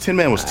Tin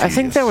Man was tedious. I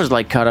think that was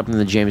like caught up in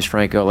the James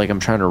Franco. Like I'm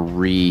trying to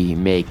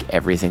remake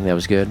everything that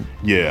was good.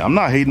 Yeah, I'm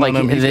not hating Like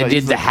on him. they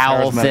did the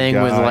Howl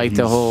thing with like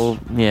the whole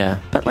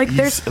But like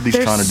there's trying to do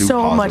so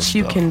positive much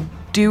you stuff. can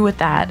do with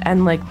that,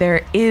 and like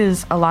there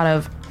is a lot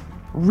of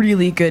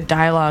really good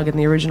dialogue in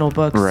the original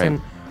books, Right.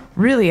 and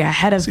really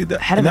ahead of that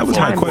was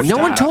my time. question. No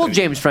one told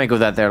James Franco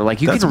that there.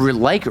 Like you That's- can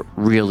like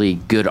really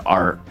good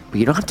art, but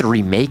you don't have to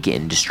remake it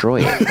and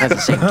destroy it at the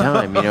same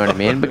time. You know what I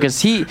mean?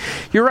 Because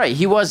you're right.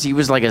 He was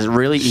like he's a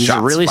really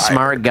Shots fired.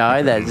 smart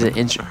guy that's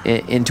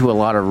into a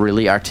lot of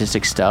really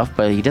artistic stuff,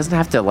 but he doesn't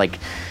have to like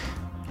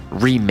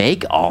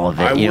remake all of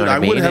it. I you know would, what I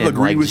mean? would have And,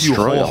 agreed like, with you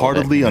destroy all of it,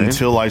 wholeheartedly right?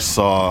 until I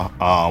saw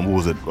what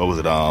was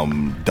it?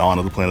 Dawn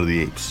of the Planet of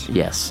the Apes,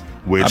 Yes.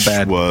 which Not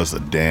bad. was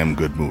a damn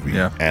good movie.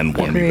 Yeah. And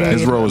won me Agreed. back.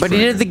 His role was But he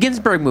great. did the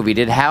Ginsberg movie,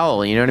 did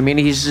Howl, you know what I mean?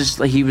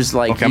 He was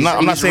like, Okay, I'm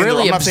not he's saying they're-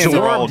 really I'm not saying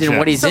they're all absorbed in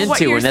what he's So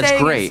what into, you're and that's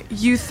saying great.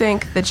 is you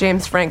think that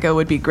James Franco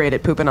would be great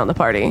at pooping on the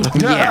party?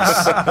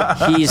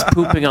 Yes, he's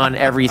pooping on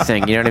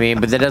everything. You know what I mean?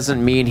 But that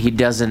doesn't mean he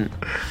doesn't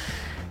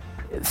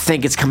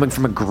think it's coming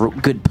from a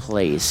good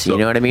place. You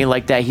know what I mean?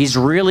 Like that, he's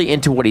really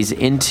into what he's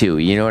into.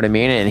 You know what I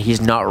mean? And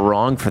he's not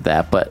wrong for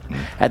that. But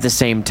at the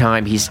same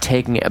time, he's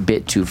taking it a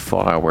bit too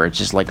far. Where it's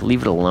just like,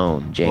 leave it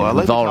alone, James. Well, I like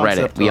We've the all read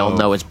it. concept We all of-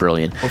 know it's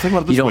brilliant. Well, think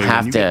about it this You don't way. have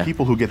When you to. get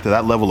people who get to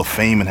that level of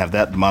fame and have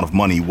that amount of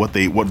money, what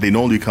they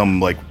normally become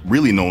like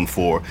really known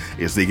for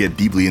is they get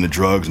deeply into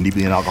drugs and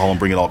deeply into alcohol and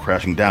bring it all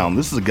crashing down.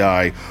 This is a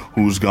guy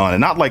who's gone,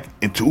 and not like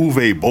into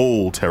Uwe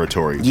Boll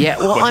territory. Yeah,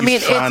 well, but I mean,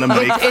 he's trying to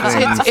make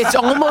things, it's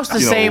almost the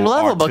you know, same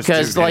level because,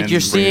 artistic like, and you're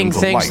seeing realms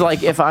of things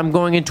life. like if I'm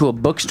going into a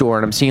bookstore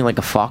and I'm seeing like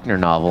a Faulkner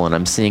novel and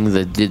I'm seeing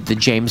the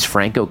James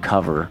Franco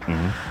cover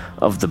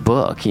of the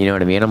book, you know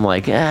what I mean? I'm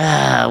like,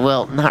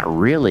 well, not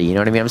really, you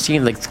know what I mean? I'm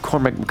seeing like the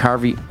Cormac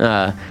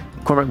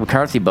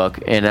McCarthy book,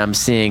 and I'm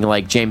seeing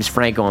like James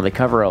Franco on the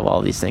cover of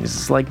all these things.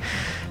 It's like,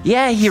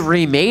 yeah, he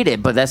remade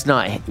it, but that's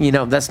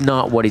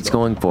not what he's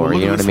going for. Well, look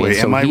you know at what I it this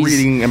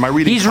mean? way. Am I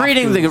reading? He's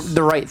reading Kafka's-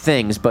 the right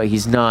things, but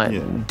he's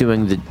not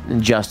doing the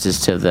justice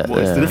to the. Well,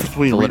 it's the difference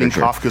between the reading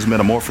literature. Kafka's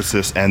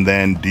Metamorphosis and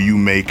then do you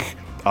make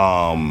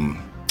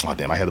oh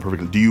damn, I had the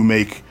perfect. Do you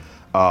make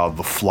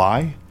The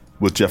Fly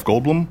with Jeff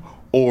Goldblum,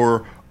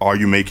 or are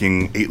you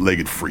making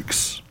Eight-Legged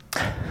Freaks?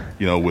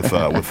 You know, with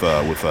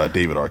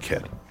David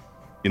Arquette.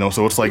 You know,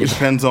 so it's like it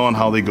depends on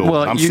how they go.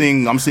 Well, I'm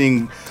seeing.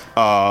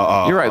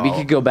 You're right. We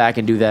could go back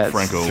and do that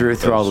Franco through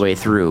all does. the way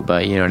through,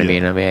 but you know what I Yeah.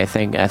 mean. I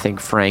mean, I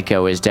think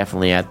Franco is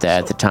definitely at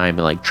the time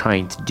like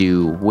trying to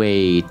do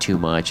way too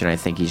much, and I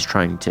think he's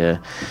trying to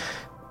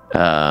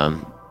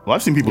Well,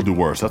 I've seen people do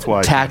worse. That's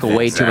why tackle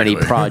way too many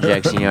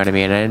projects. You know what I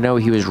mean. And I know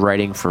he was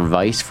writing for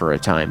Vice for a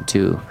time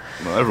too.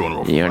 Well, everyone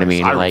wrote for You know what I Vice.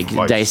 mean? wrote Like for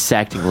Vice.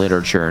 dissecting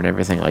literature and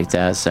everything like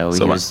that. So,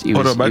 So he my- was hold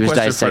on, my question for-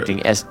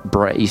 dissecting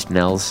Bret Easton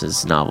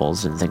Ellis's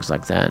novels and things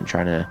like that, and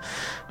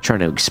trying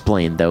to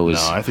explain those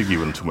No, I think he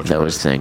went too much. those credit. things.